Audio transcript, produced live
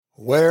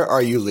Where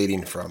are you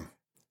leading from?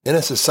 In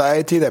a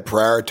society that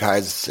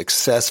prioritizes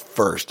success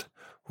first,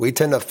 we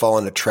tend to fall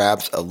into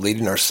traps of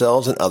leading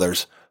ourselves and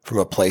others from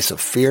a place of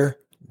fear,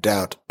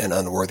 doubt, and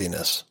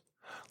unworthiness.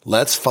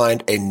 Let's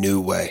find a new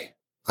way.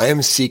 I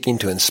am seeking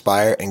to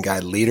inspire and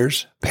guide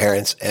leaders,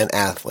 parents, and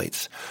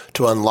athletes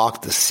to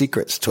unlock the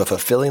secrets to a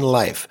fulfilling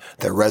life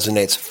that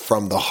resonates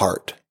from the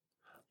heart.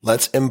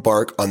 Let's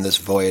embark on this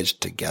voyage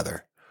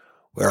together,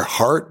 where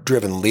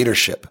heart-driven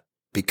leadership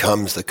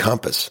becomes the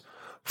compass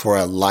for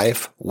a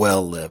life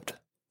well lived.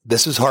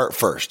 This is Heart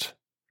First.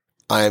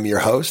 I am your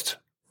host,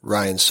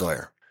 Ryan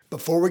Sawyer.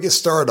 Before we get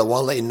started, I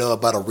want to let you know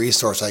about a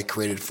resource I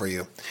created for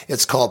you.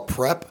 It's called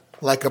Prep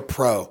Like a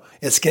Pro.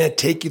 It's going to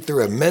take you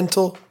through a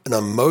mental, an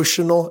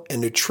emotional,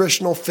 and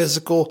nutritional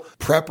physical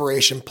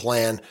preparation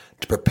plan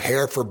to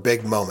prepare for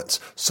big moments.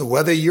 So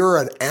whether you're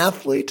an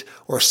athlete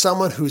or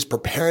someone who's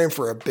preparing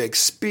for a big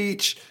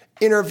speech,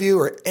 interview,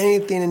 or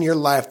anything in your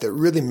life that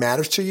really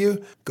matters to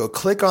you, go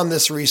click on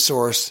this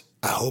resource.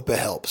 I hope it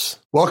helps.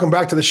 Welcome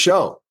back to the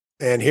show.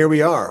 And here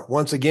we are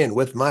once again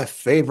with my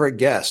favorite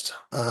guest,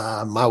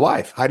 my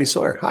wife, Heidi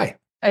Sawyer. Hi.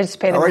 I just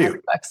paid $100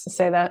 to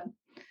say that.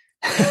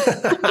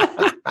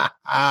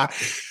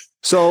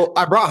 So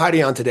I brought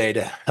Heidi on today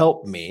to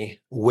help me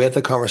with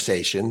a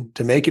conversation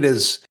to make it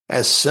as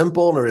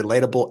simple and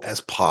relatable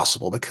as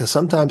possible, because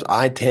sometimes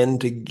I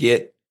tend to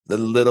get a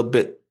little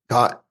bit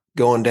caught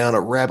going down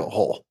a rabbit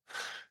hole.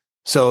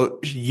 So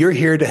you're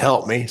here to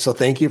help me. So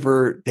thank you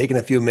for taking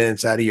a few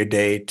minutes out of your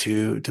day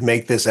to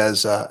make this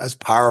as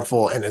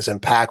powerful and as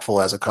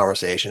impactful as a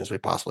conversation as we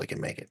possibly can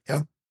make it.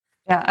 Yeah.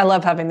 Yeah. I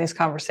love having these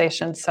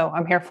conversations. So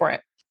I'm here for it.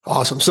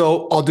 Awesome.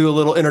 So I'll do a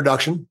little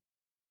introduction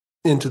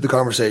into the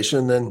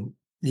conversation. Then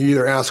you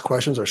either ask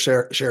questions or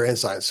share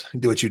insights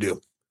and do what you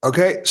do.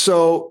 Okay.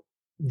 So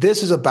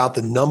this is about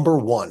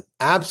the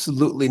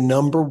absolutely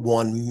number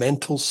one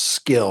mental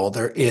skill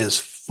there is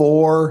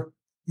for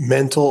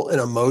mental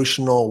and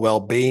emotional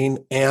well-being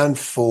and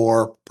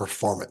for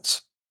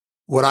performance.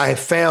 What I have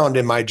found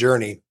in my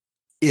journey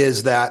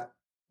is that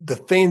the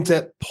things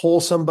that pull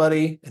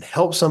somebody and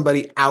help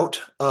somebody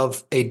out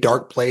of a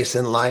dark place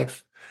in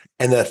life,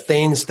 and the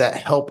things that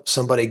help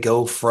somebody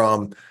go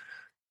from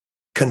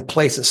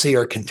complacency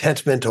or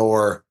contentment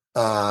or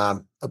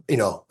a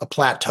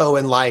plateau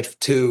in life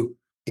to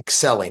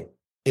excelling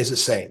is the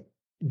same.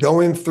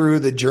 Going through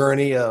the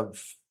journey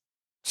of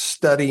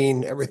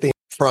studying everything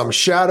from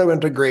shadow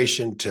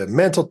integration to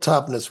mental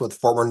toughness with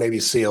former Navy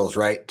SEALs,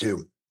 right?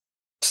 To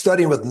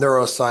studying with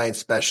neuroscience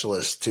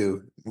specialists,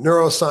 to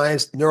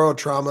neuroscience,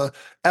 neurotrauma,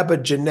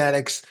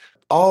 epigenetics,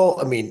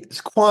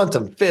 it's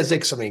quantum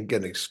physics.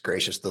 Goodness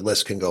gracious, the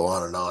list can go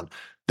on and on.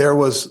 There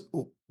was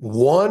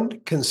one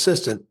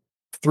consistent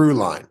through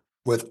line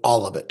with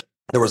all of it.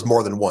 There was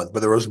more than one, but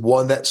there was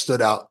one that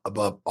stood out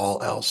above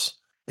all else.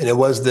 And it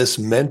was this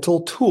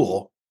mental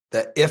tool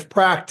that, if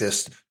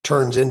practiced,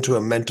 turns into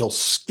a mental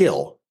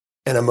skill,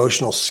 an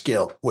emotional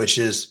skill, which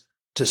is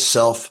to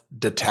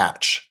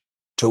self-detach,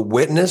 to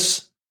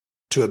witness,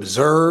 to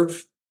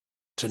observe,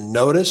 to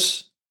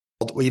notice.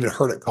 We even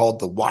heard it called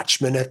the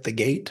watchman at the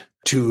gate.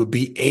 To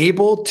be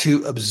able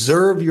to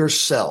observe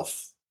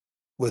yourself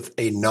with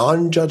a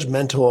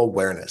non-judgmental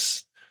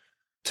awareness,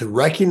 to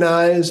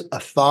recognize a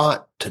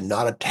thought, to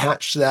not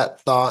attach to that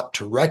thought,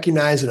 to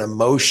recognize an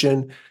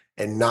emotion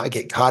and not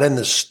get caught in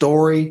the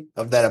story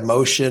of that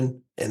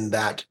emotion and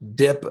that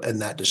dip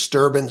and that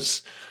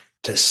disturbance,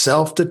 to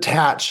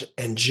self-detach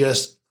and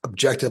just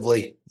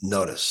objectively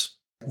notice.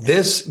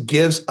 This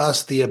gives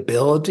us the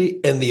ability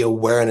and the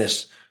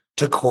awareness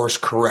to course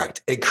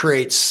correct. It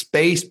creates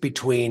space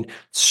between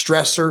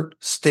stressor,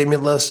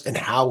 stimulus, and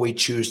how we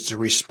choose to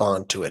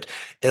respond to it.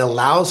 It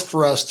allows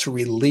for us to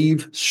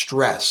relieve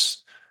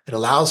stress. It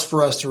allows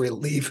for us to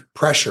relieve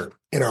pressure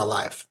in our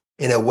life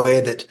in a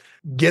way that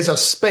gives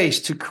us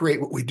space to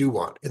create what we do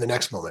want in the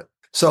next moment.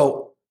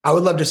 So I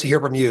would love just to hear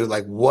from you,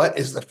 what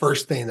is the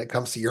first thing that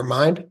comes to your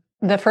mind?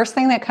 The first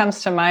thing that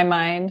comes to my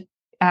mind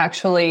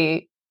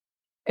actually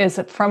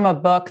is from a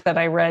book that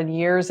I read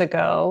years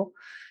ago.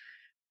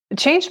 It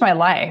changed my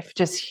life,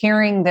 just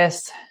hearing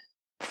this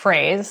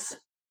phrase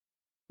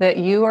that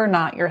you are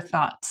not your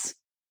thoughts.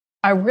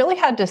 I really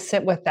had to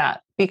sit with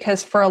that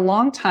because for a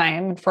long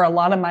time, for a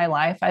lot of my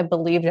life, I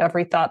believed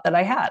every thought that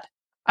I had.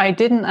 I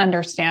didn't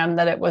understand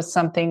that it was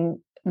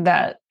something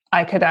that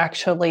I could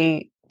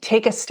actually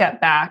take a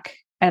step back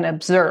and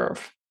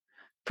observe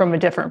from a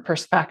different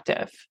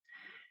perspective.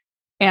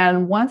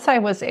 And once I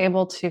was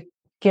able to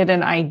get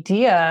an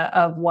idea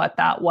of what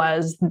that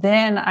was,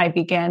 then I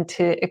began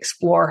to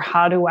explore,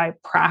 how do I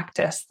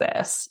practice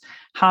this?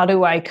 How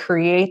do I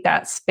create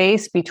that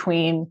space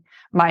between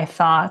my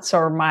thoughts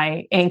or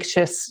my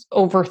anxious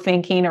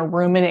overthinking or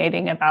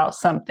ruminating about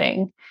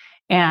something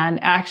and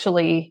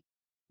actually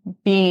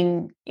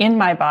being in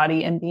my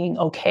body and being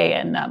okay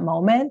in that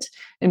moment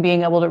and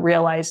being able to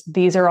realize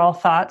these are all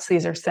thoughts,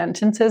 these are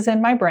sentences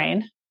in my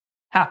brain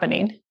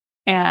happening,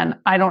 and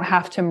I don't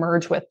have to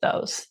merge with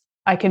those.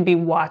 I can be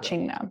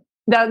watching them.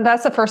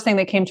 That's the first thing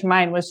that came to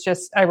mind was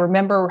just, I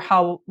remember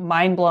how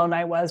mind blown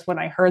I was when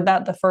I heard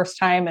that the first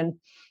time. And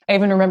I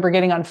even remember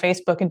getting on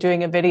Facebook and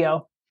doing a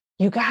video.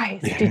 You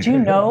guys, did you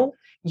know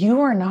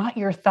you are not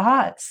your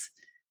thoughts?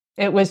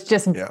 It was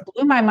just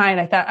blew my mind.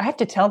 I thought, I have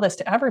to tell this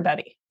to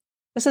everybody.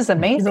 This is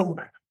amazing.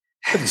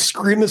 I have to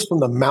scream this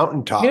from the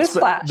mountaintops.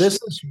 Newsflash. This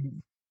is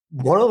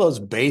one of those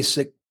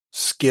basic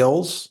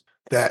skills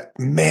that,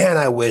 man,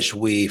 I wish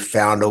we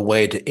found a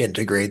way to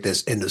integrate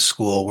this into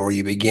school, where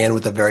you begin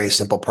with a very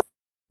simple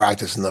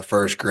practice in the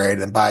first grade.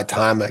 And by the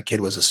time a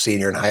kid was a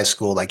senior in high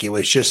school, like it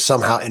was just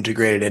somehow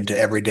integrated into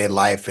everyday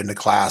life, into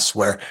class,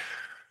 where,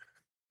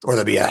 or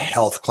there'd be a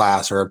health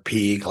class or a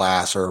PE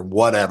class or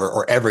whatever,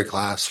 or every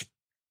class,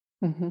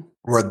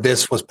 where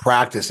this was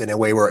practiced in a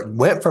way where it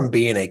went from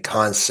being a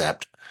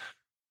concept,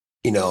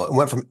 it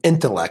went from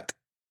intellect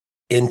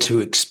into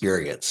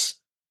experience.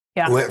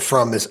 Yeah. It went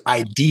from this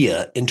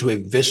idea into a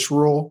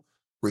visceral,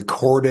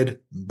 recorded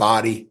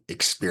body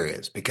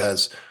experience,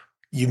 because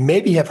you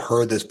maybe have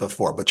heard this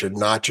before, but you're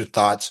not your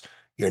thoughts,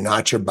 you're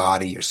not your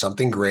body, you're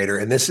something greater.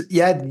 And this,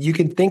 you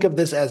can think of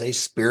this as a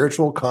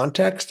spiritual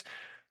context,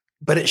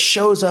 but it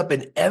shows up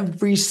in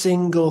every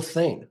single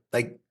thing.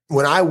 Like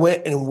when I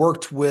went and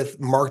worked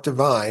with Mark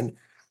Devine,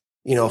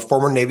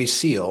 former Navy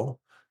SEAL,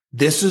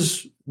 this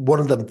is one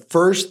of the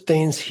first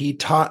things he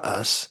taught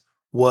us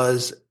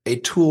was a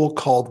tool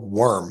called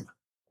WORM.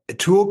 A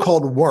tool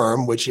called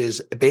WORM, which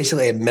is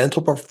basically a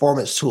mental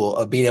performance tool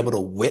of being able to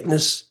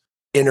witness,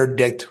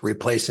 interdict,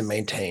 replace, and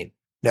maintain.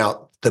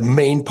 Now, the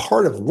main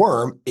part of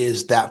WORM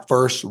is that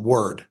first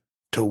word,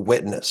 to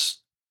witness.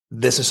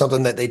 This is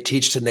something that they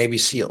teach to Navy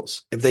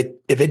SEALs. If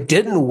it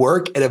didn't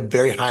work at a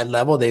very high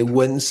level, they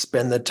wouldn't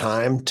spend the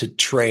time to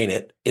train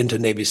it into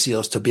Navy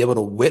SEALs to be able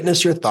to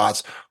witness your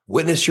thoughts,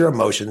 witness your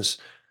emotions,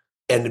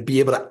 and to be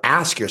able to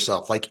ask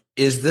yourself, like,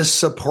 is this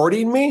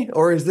supporting me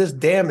or is this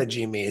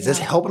damaging me? Is this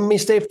helping me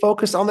stay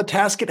focused on the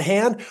task at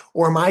hand,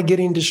 or am I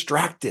getting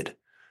distracted?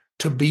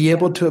 To be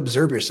able to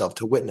observe yourself,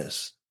 to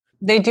witness.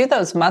 They do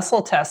those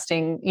muscle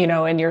testing,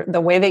 and the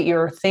way that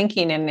you're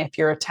thinking, and if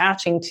you're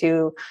attaching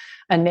to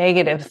a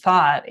negative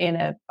thought in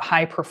a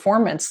high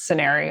performance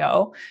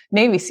scenario,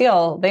 Navy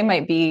SEAL, they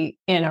might be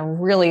in a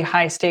really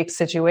high stakes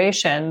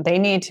situation. They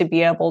need to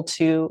be able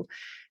to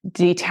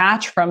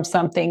detach from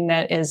something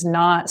that is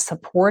not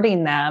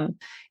supporting them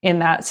in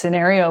that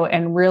scenario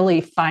and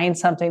really find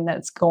something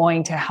that's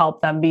going to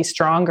help them be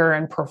stronger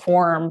and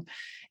perform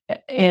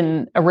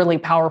in a really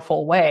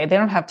powerful way. They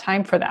don't have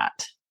time for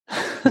that.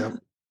 Yeah.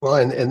 Well,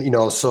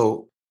 and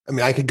so, I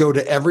mean, I could go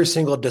to every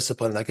single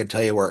discipline and I could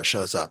tell you where it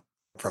shows up,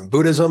 from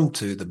Buddhism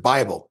to the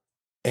Bible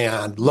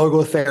and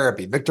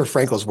logotherapy. Viktor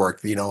Frankl's work,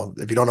 if you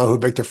don't know who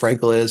Viktor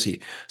Frankl is,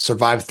 he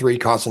survived 3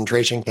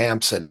 concentration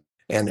camps and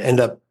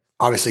ended up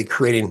obviously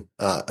creating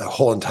a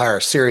whole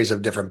entire series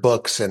of different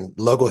books. And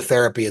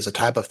logotherapy is a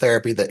type of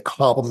therapy that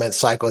complements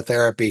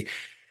psychotherapy.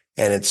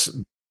 And it's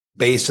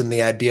based on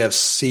the idea of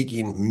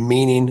seeking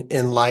meaning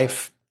in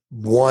life.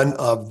 One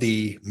of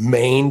the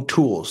main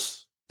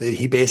tools that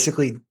he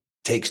basically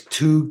takes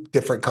 2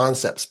 different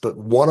concepts, but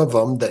one of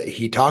them that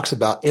he talks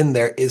about in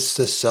there is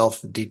to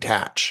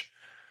self-detach,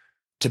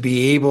 to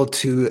be able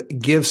to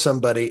give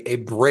somebody a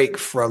break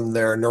from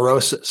their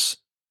neurosis,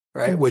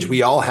 right? Which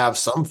we all have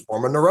some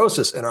form of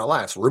neurosis in our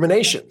lives,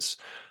 ruminations,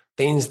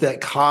 things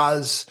that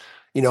cause,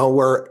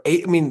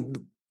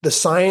 the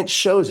science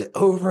shows it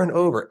over and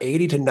over.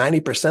 80 to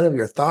 90% of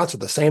your thoughts are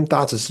the same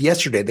thoughts as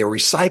yesterday. They're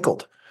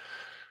recycled.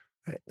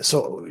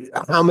 So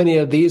how many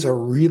of these are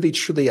really,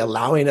 truly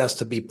allowing us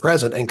to be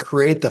present and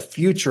create the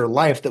future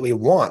life that we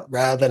want,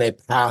 rather than a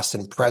past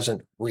and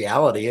present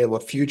reality of a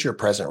future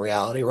present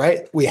reality,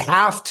 right? We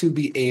have to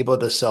be able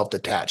to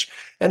self-detach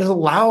and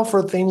allow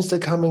for things to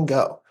come and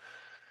go.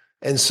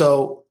 And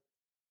so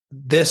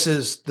this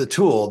is the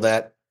tool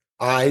that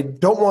I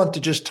don't want to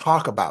just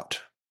talk about.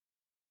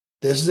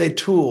 This is a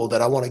tool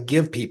that I want to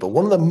give people.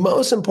 One of the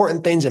most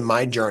important things in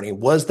my journey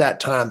was that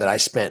time that I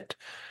spent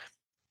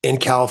in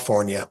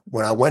California.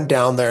 When I went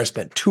down there, I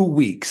spent 2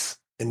 weeks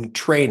in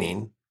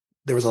training.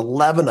 There was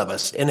 11 of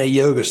us in a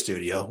yoga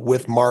studio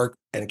with Mark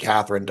and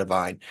Catherine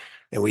Devine,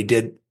 and we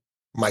did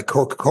my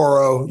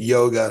Kokoro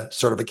yoga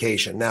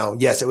certification. Now,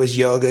 yes, it was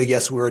yoga.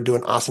 Yes, we were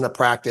doing asana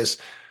practice,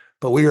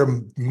 but we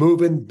were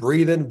moving,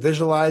 breathing,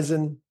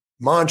 visualizing,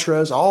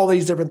 mantras, all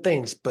these different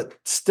things. But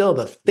still,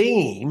 the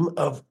theme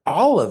of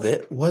all of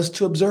it was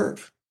to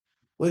observe,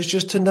 was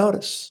just to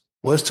notice,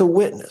 was to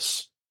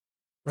witness,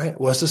 right?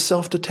 Was to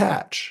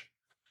self-detach.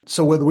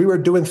 So when we were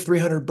doing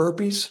 300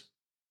 burpees,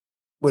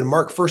 when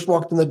Mark first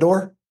walked in the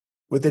door,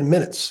 within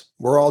minutes,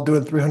 we're all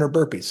doing 300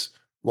 burpees.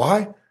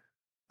 Why?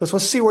 Because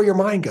let's see where your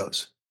mind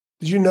goes.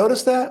 Did you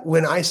notice that?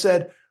 When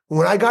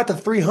I got to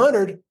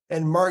 300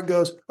 and Mark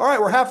goes, all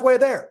right, we're halfway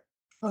there.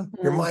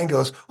 Your mind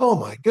goes, oh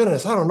my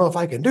goodness, I don't know if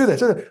I can do this.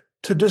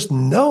 To just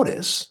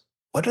notice,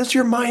 what does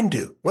your mind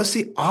do? What's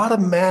the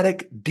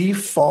automatic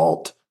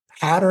default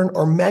pattern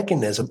or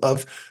mechanism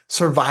of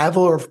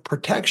survival or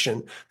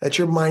protection that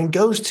your mind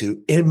goes to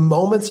in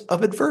moments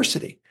of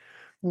adversity?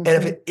 And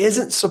if it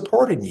isn't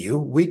supporting you,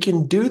 we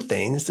can do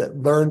things that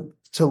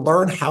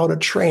learn how to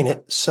train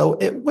it so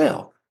it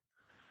will.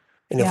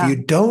 And if Yeah. you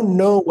don't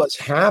know what's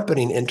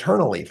happening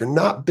internally, if you're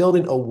not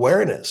building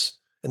awareness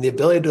and the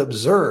ability to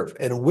observe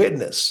and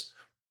witness,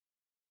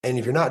 and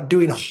if you're not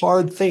doing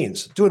hard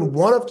things, doing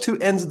one of two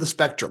ends of the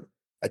spectrum,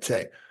 I'd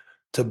say,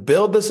 to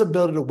build this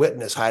ability to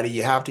witness, Heidi,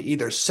 you have to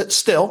either sit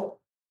still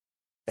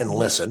and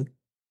listen.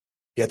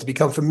 You have to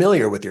become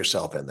familiar with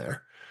yourself in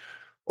there,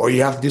 or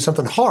you have to do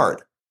something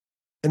hard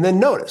and then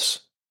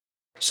notice.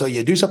 So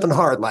you do something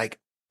hard, like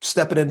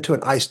stepping into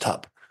an ice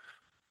tub,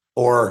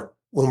 or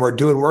when we're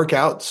doing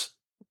workouts,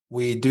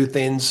 we do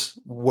things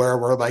where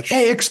we're like,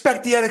 hey,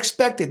 expect the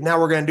unexpected. Now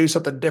we're going to do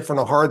something different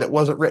or hard that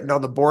wasn't written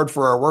on the board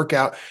for our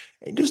workout.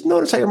 And just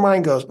notice how your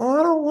mind goes, oh,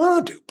 I don't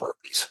want to do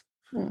burpees.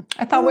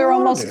 I thought we were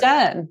almost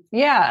done.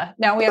 Yeah.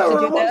 Now we have to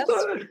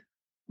do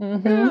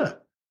this.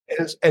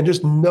 Yeah. And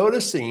just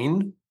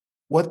noticing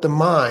what the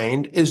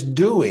mind is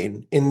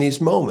doing in these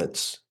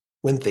moments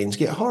when things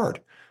get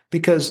hard,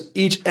 because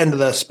each end of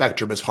the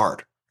spectrum is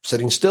hard.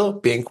 Sitting still,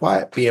 being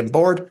quiet, being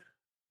bored,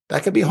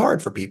 that can be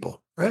hard for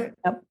people, right?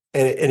 Yep.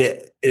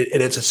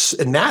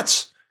 And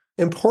that's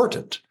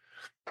important.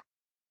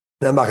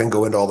 And I'm not going to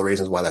go into all the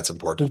reasons why that's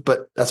important,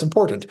 but that's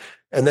important.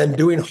 And then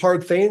doing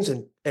hard things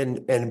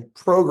and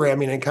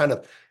programming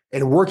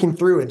and working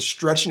through and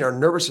stretching our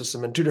nervous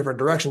system in two different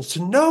directions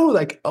to know,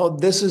 like, oh,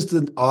 this is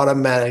the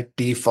automatic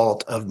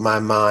default of my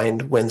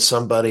mind when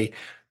somebody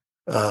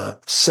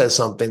says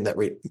something that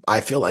I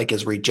feel like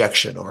is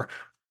rejection,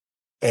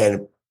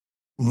 and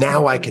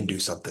now I can do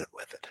something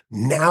with it.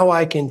 Now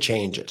I can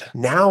change it.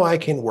 Now I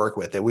can work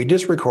with it. We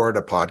just recorded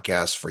a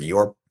podcast for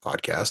your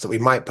podcast that we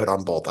might put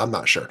on both. I'm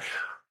not sure,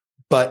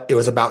 but it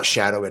was about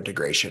shadow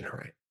integration,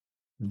 right?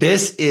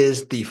 This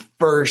is the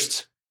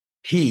first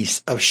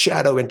piece of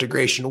shadow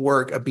integration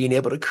work, of being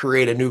able to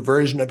create a new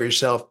version of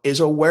yourself, is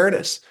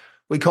awareness.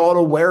 We call it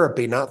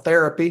awareness, not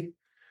therapy.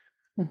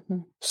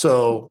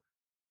 So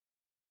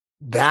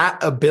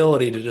that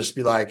ability to just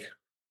be like,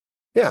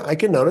 yeah, I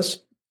can notice.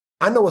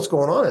 I know what's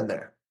going on in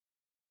there.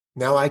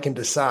 Now I can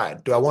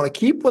decide, do I want to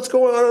keep what's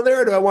going on in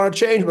there, or do I want to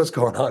change what's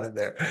going on in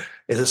there?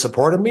 Is it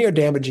supporting me or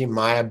damaging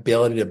my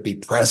ability to be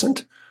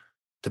present,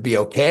 to be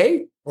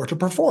okay, or to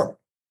perform?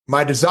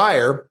 My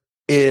desire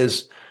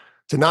is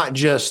to not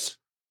just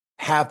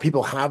have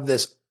people have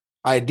this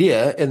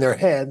idea in their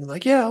head,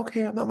 like, yeah,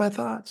 okay, I'm not my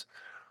thoughts,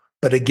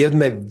 but to give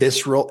them a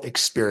visceral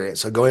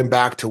experience. So going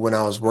back to when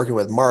I was working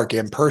with Mark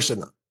in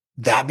person,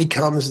 that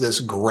becomes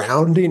this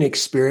grounding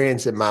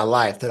experience in my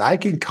life that I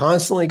can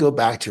constantly go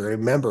back to,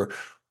 remember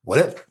what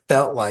it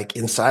felt like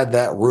inside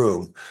that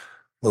room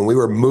when we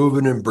were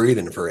moving and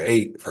breathing for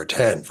 8, for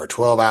 10, for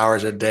 12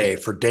 hours a day,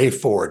 for day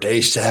 4, day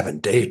 7,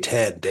 day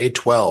 10, day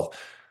 12.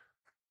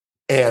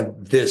 And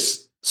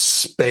this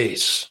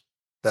space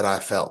that I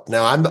felt.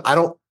 Now I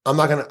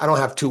don't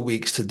have 2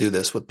 weeks to do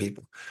this with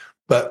people,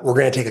 but we're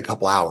going to take a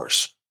couple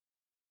hours.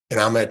 And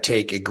I'm going to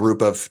take a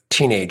group of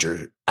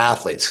teenager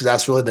athletes, because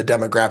that's really the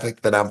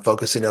demographic that I'm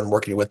focusing on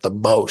working with the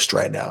most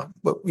right now.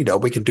 But,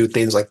 we can do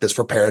things like this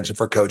for parents and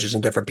for coaches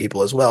and different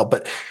people as well.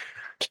 But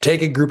to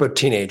take a group of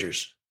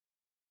teenagers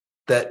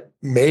that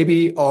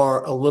maybe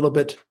are a little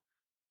bit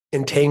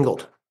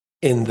entangled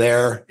in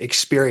their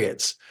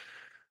experience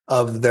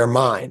of their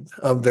mind,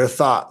 of their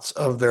thoughts,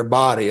 of their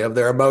body, of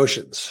their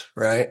emotions,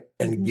 right?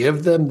 And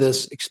give them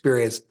this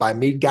experience by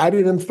me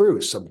guiding them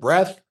through some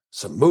breath,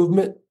 some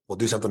movement. We'll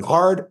do something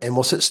hard and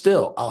we'll sit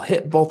still. I'll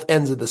hit both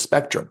ends of the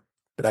spectrum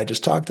that I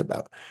just talked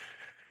about.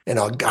 And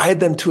I'll guide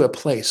them to a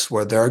place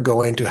where they're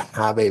going to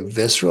have a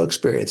visceral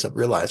experience of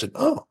realizing,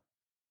 oh,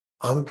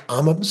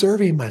 I'm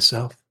observing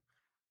myself.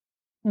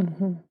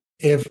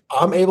 If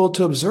I'm able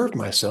to observe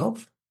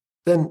myself,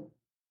 then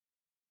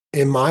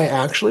am I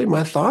actually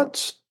my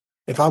thoughts?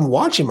 If I'm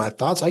watching my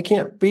thoughts, I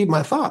can't be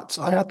my thoughts.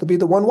 I have to be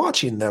the one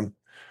watching them.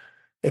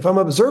 If I'm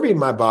observing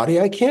my body,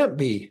 I can't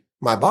be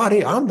my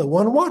body. I'm the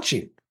one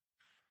watching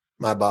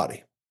my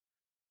body.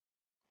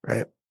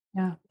 Right?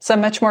 Yeah. It's a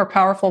much more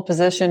powerful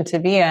position to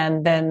be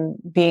in than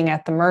being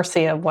at the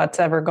mercy of what's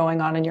ever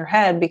going on in your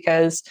head.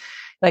 Because,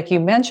 like you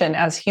mentioned,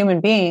 as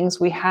human beings,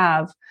 we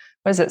have,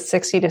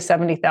 60 to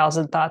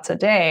 70,000 thoughts a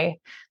day.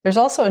 There's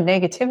also a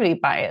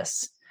negativity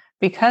bias,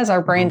 because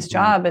our brain's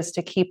job is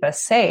to keep us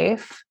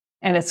safe,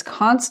 and it's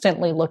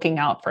constantly looking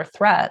out for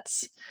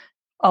threats.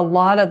 A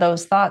lot of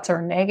those thoughts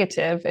are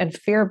negative and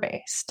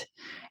fear-based.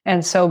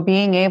 And so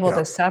being able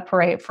to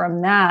separate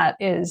from that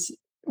is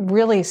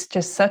really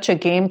just such a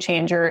game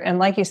changer. And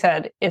like you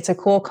said, it's a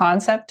cool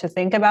concept to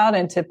think about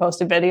and to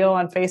post a video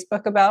on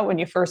Facebook about when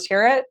you first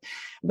hear it.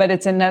 But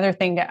it's another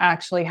thing to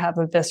actually have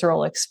a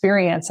visceral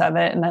experience of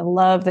it. And I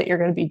love that you're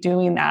going to be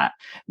doing that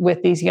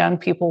with these young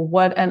people.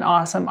 What an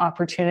awesome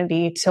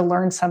opportunity to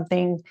learn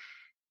something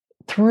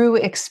through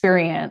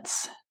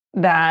experience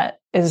that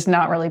is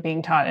not really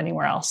being taught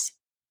anywhere else.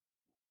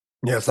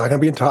 Yeah, it's not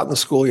going to be taught in the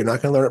school. You're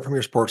not going to learn it from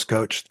your sports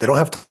coach. They don't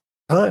have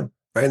time,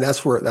 right? And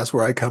that's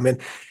where I come in.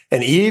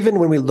 And even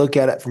when we look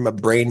at it from a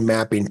brain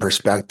mapping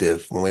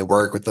perspective, when we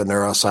work with the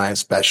neuroscience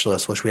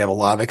specialists, which we have a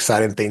lot of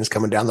exciting things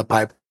coming down the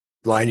pipe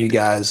line you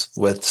guys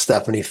with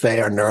Stephanie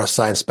Fay, our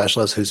neuroscience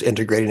specialist, who's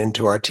integrating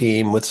into our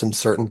team with some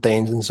certain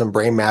things and some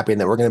brain mapping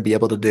that we're going to be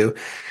able to do.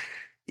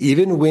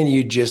 Even when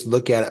you just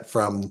look at it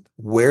from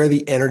where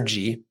the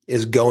energy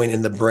is going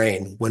in the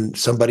brain, when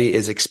somebody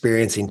is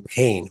experiencing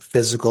pain,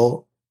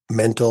 physical,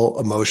 mental,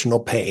 emotional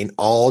pain,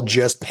 all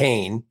just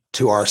pain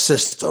to our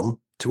system,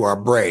 to our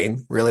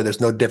brain, really, there's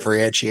no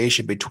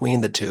differentiation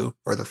between the two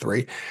or the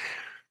three,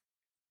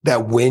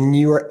 that when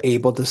you are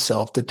able to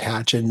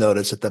self-detach and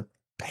notice that the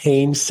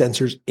pain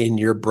sensors in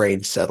your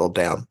brain settle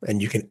down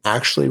and you can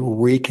actually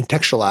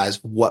recontextualize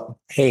what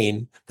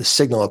pain, the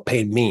signal of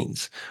pain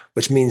means,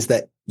 which means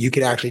that you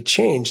can actually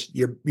change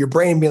your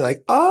brain being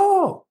like,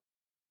 oh,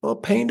 well,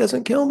 pain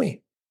doesn't kill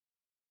me.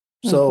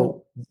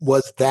 So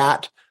was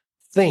that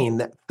thing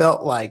that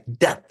felt like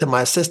death to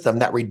my system,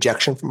 that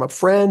rejection from a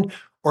friend,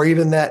 or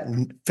even that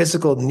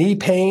physical knee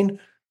pain,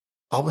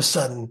 all of a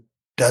sudden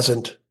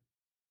doesn't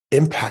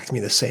impact me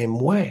the same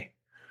way,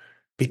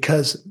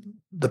 because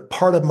the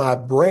part of my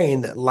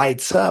brain that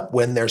lights up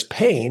when there's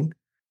pain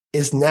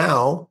is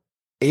now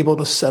able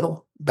to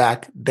settle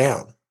back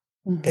down.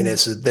 And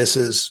this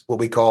is what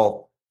we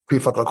call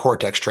prefrontal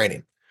cortex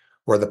training,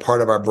 where the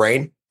part of our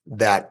brain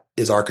that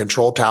is our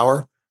control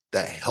tower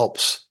that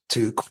helps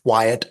to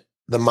quiet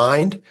the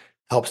mind,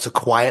 helps to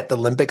quiet the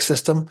limbic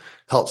system,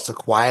 helps to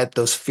quiet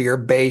those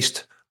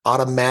fear-based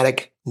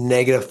automatic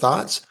negative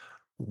thoughts.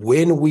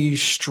 When we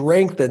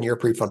strengthen your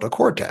prefrontal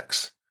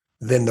cortex,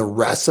 then the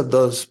rest of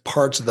those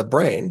parts of the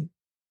brain,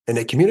 and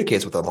it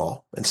communicates with them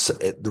all, and so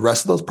the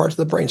rest of those parts of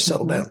the brain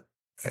settle down.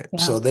 Right? Yeah.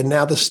 So then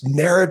now the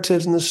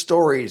narratives and the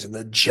stories and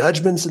the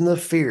judgments and the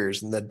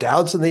fears and the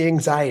doubts and the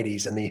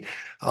anxieties and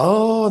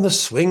the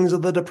swings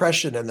of the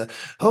depression and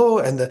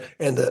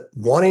the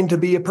wanting to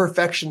be a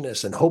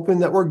perfectionist and hoping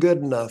that we're good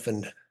enough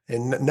and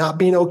not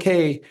being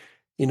okay,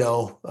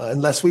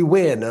 unless we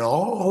win, and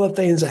all the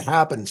things that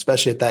happen,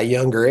 especially at that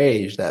younger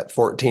age, that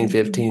 14,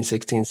 15,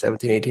 16,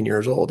 17, 18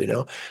 years old,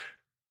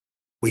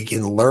 we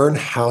can learn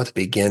how to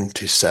begin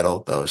to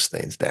settle those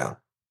things down.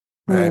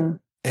 Right.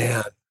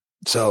 And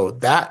so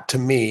that to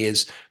me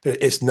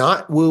it's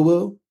not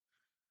woo-woo.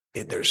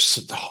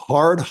 There's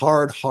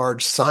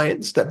hard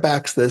science that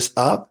backs this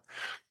up.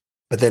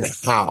 But then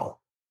how?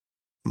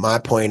 My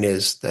point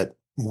is that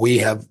we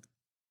have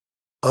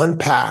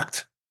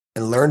unpacked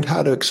and learned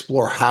how to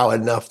explore how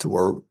enough to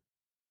work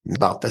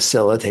about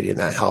facilitating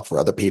that help for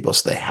other people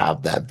so they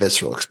have that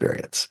visceral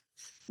experience.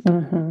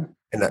 And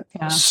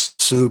I'm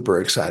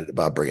super excited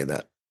about bringing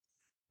that.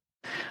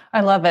 I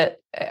love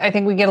it. I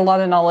think we get a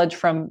lot of knowledge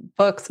from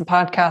books and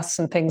podcasts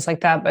and things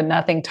like that, but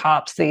nothing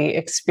tops the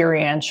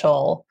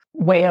experiential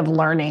way of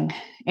learning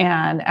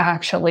and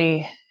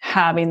actually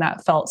having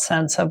that felt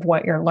sense of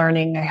what you're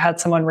learning. I had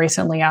someone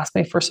recently ask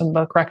me for some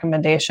book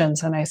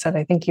recommendations, and I said,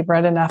 I think you've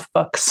read enough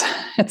books.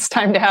 It's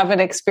time to have an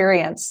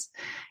experience.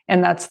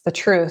 And that's the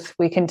truth.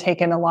 We can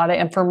take in a lot of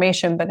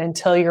information, but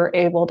until you're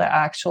able to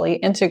actually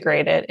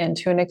integrate it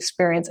into an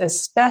experience,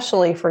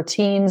 especially for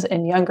teens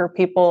and younger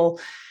people,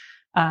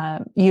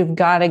 you've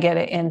got to get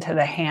it into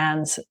the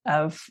hands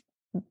of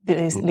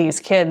these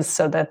kids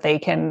so that they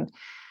can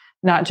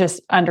not just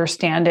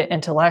understand it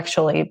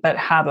intellectually, but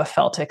have a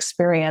felt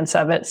experience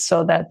of it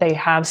so that they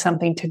have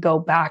something to go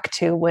back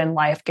to when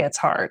life gets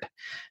hard,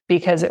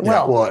 because it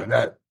will. Well,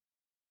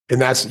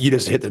 that's, you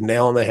just hit the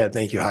nail on the head.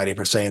 Thank you, Heidi,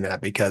 for saying that,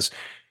 because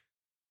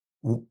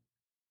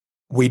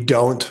we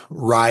don't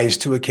rise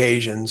to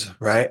occasions,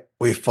 right?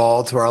 We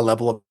fall to our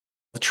level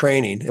of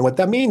training. And what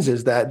that means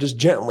is that, just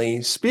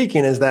gently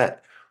speaking, is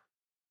that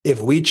if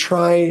we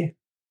try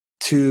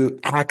to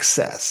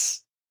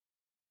access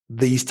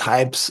these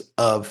types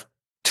of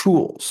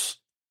tools,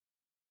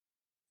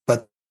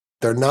 but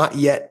they're not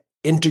yet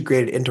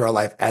integrated into our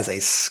life as a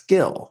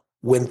skill,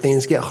 when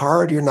things get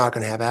hard, you're not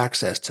going to have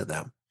access to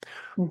them.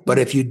 But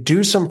if you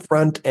do some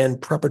front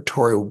end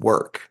preparatory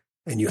work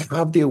and you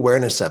have the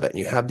awareness of it and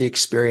you have the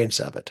experience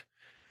of it,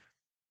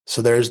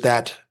 so there's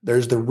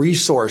the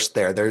resource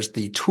there. There's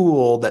the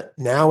tool that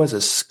now is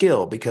a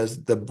skill,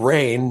 because the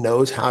brain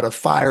knows how to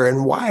fire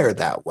and wire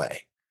that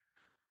way,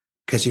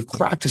 because you've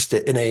practiced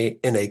it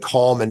in a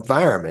calm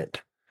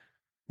environment.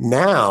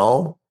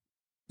 Now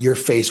you're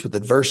faced with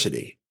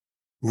adversity.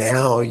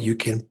 Now you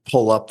can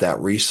pull up that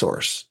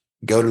resource,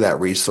 go to that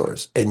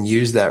resource, and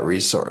use that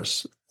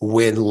resource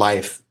when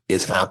life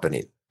is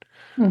happening.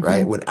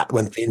 Right?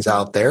 When things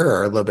out there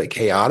are a little bit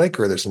chaotic,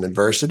 or there's some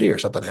adversity, or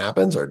something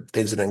happens, or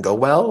things didn't go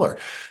well, or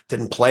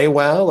didn't play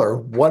well, or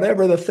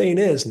whatever the thing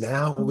is,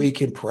 now we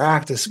can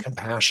practice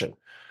compassion.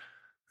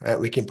 Right?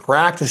 We can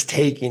practice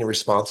taking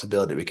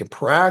responsibility. We can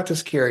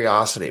practice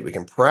curiosity. We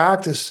can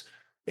practice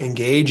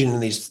engaging in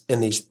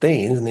these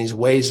things and these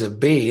ways of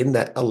being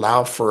that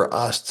allow for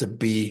us to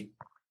be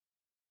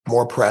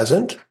more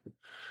present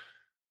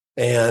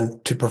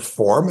and to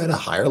perform at a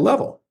higher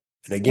level.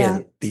 And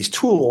again, these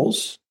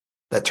tools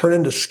that turn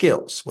into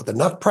skills, with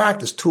enough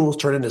practice, tools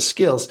turn into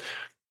skills.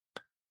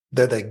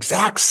 They're the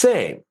exact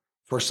same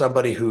for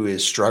somebody who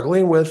is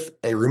struggling with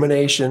a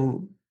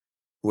rumination,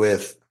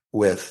 with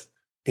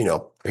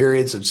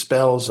periods and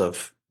spells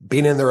of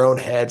being in their own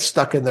head,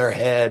 stuck in their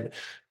head,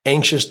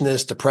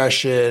 anxiousness,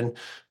 depression,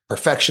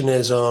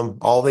 perfectionism,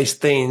 all these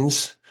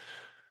things,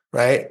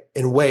 right?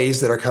 In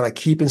ways that are kind of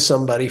keeping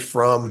somebody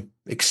from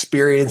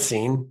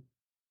experiencing,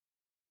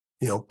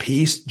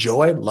 peace,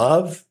 joy,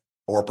 love,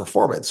 or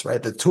performance,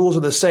 right? The tools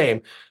are the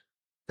same.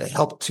 They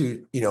help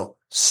to,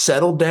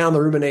 settle down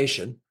the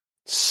rumination,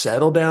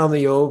 settle down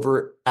the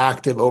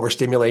overactive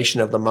overstimulation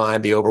of the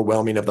mind, the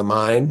overwhelming of the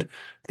mind,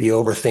 the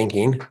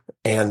overthinking,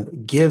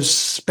 and give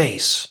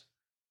space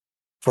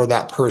for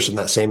that person,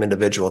 that same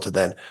individual, to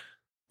then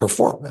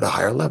perform at a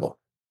higher level.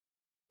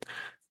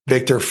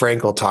 Viktor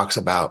Frankl talks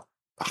about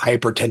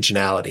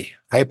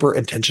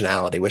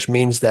hyperintentionality, which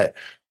means that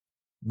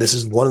this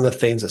is one of the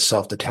things that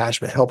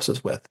self-detachment helps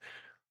us with.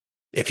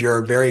 If you're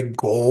a very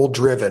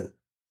goal-driven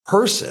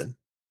person,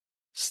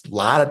 a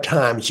lot of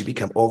times you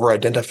become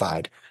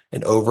over-identified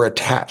and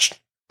over-attached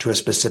to a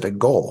specific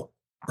goal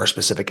or a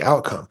specific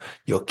outcome.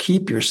 You'll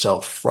keep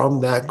yourself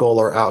from that goal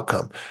or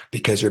outcome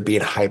because you're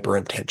being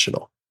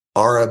hyper-intentional.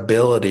 Our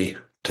ability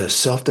to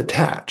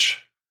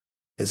self-detach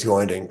is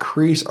going to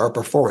increase our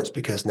performance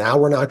because now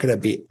we're not going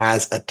to be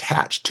as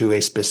attached to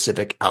a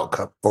specific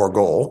outcome or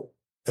goal.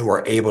 And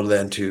we're able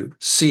then to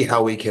see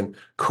how we can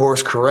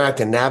course correct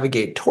and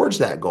navigate towards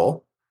that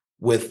goal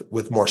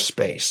with more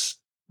space.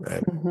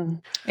 Right. Mm-hmm.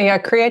 Yeah,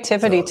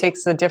 creativity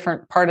takes a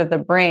different part of the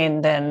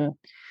brain than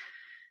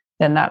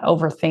that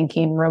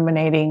overthinking,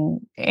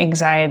 ruminating,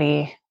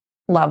 anxiety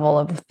level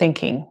of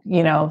thinking.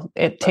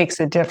 It takes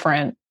a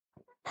different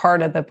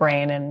part of the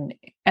brain, and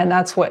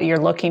that's what you're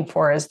looking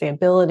for, is the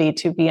ability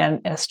to be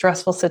in a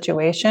stressful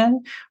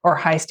situation or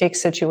high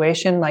stakes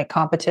situation like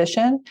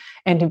competition,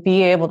 and to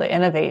be able to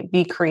innovate,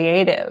 be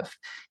creative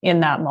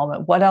in that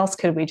moment. What else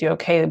could we do?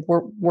 Okay,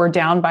 we're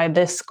down by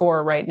this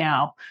score right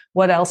now.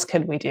 What else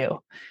could we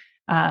do?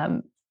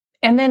 And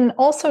then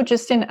also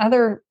just in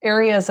other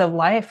areas of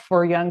life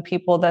for young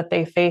people that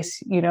they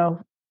face,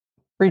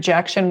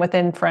 rejection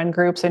within friend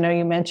groups. I know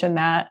you mentioned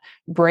that,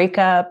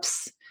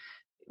 breakups,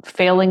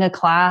 failing a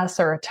class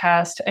or a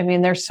test. I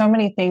mean, there's so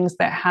many things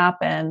that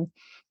happen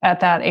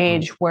at that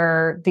age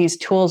where these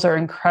tools are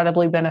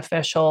incredibly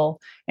beneficial,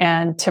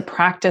 and to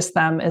practice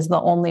them is the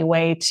only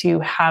way to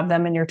have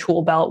them in your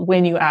tool belt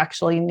when you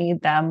actually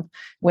need them,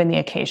 when the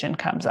occasion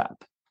comes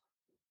up.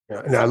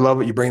 Yeah, and I love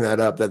that you bring that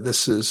up, that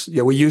this is,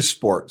 we use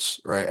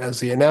sports, right, as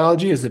the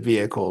analogy, as the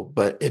vehicle,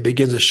 but it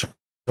begins to show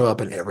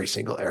up in every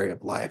single area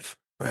of life,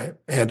 right?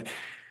 And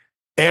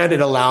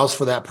it allows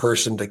for that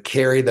person to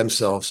carry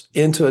themselves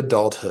into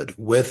adulthood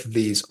with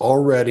these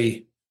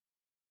already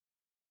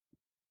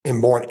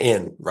inborn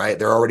in, right?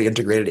 They're already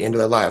integrated into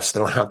their lives. So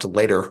they don't have to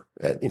later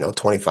at,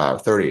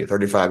 25, 30,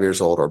 35 years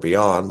old or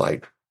beyond,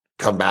 like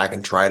come back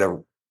and try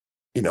to,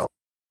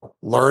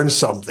 learn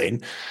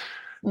something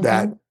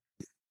that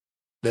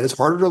is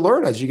harder to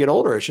learn as you get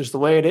older. It's just the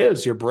way it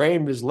is. Your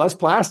brain is less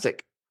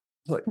plastic.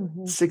 Like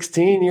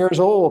 16 years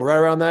old, right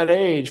around that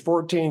age,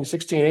 14,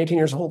 16, 18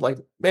 years old, like,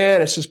 man,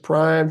 it's just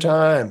prime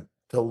time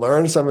to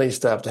learn some of these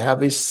stuff, to have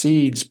these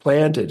seeds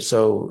planted.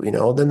 So,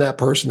 then that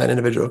person, that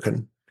individual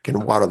can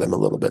water them a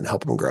little bit and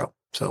help them grow.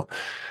 So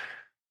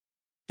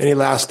any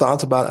last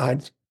thoughts about it,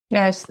 Heidi?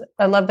 Yes,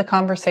 I love the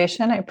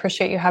conversation. I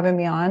appreciate you having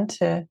me on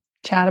to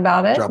chat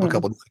about it. Drop a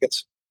couple of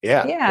nuggets.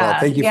 Yeah. Yeah. Well,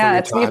 thank you for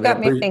your time. You've got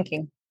me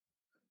thinking.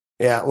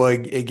 Yeah, well,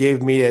 it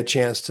gave me a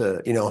chance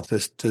to,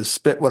 to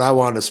spit what I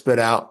wanted to spit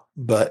out,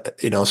 but,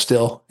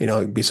 still,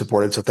 be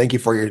supported. So thank you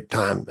for your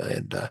time.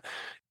 And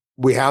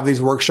we have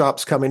these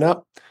workshops coming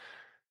up.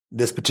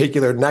 This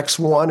particular next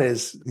one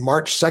is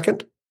March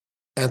 2nd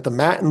at the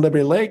Mat in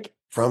Liberty Lake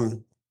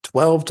from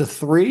 12 to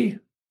 3.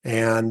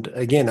 And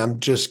again,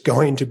 I'm just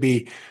going to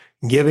be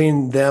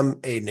giving them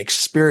an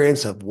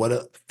experience of what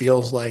it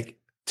feels like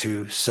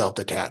to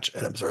self-detach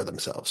and observe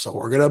themselves. So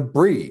we're going to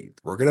breathe,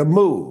 we're going to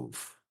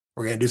move.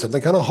 We're going to do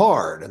something kind of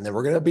hard, and then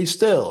we're going to be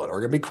still, and we're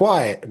going to be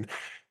quiet.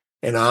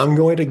 And I'm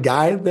going to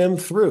guide them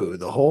through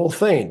the whole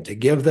thing to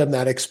give them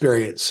that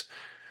experience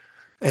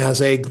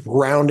as a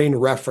grounding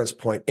reference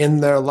point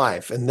in their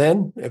life. And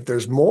then if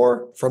there's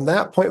more from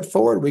that point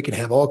forward, we can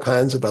have all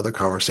kinds of other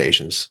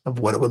conversations of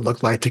what it would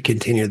look like to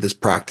continue this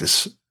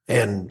practice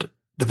and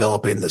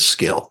developing the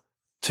skill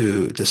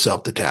to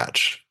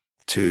self-detach,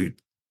 to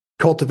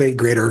cultivate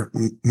greater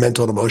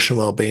mental and emotional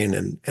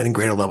well-being and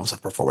greater levels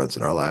of performance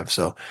in our lives.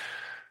 So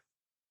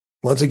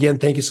once again,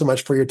 thank you so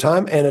much for your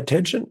time and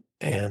attention,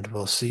 and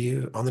we'll see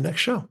you on the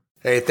next show.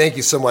 Hey, thank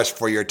you so much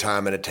for your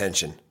time and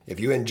attention. If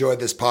you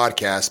enjoyed this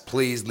podcast,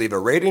 please leave a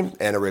rating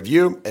and a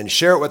review and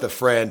share it with a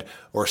friend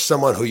or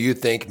someone who you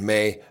think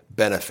may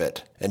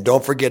benefit. And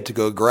don't forget to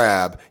go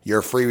grab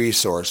your free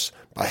resource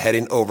by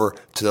heading over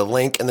to the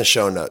link in the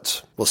show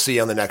notes. We'll see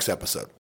you on the next episode.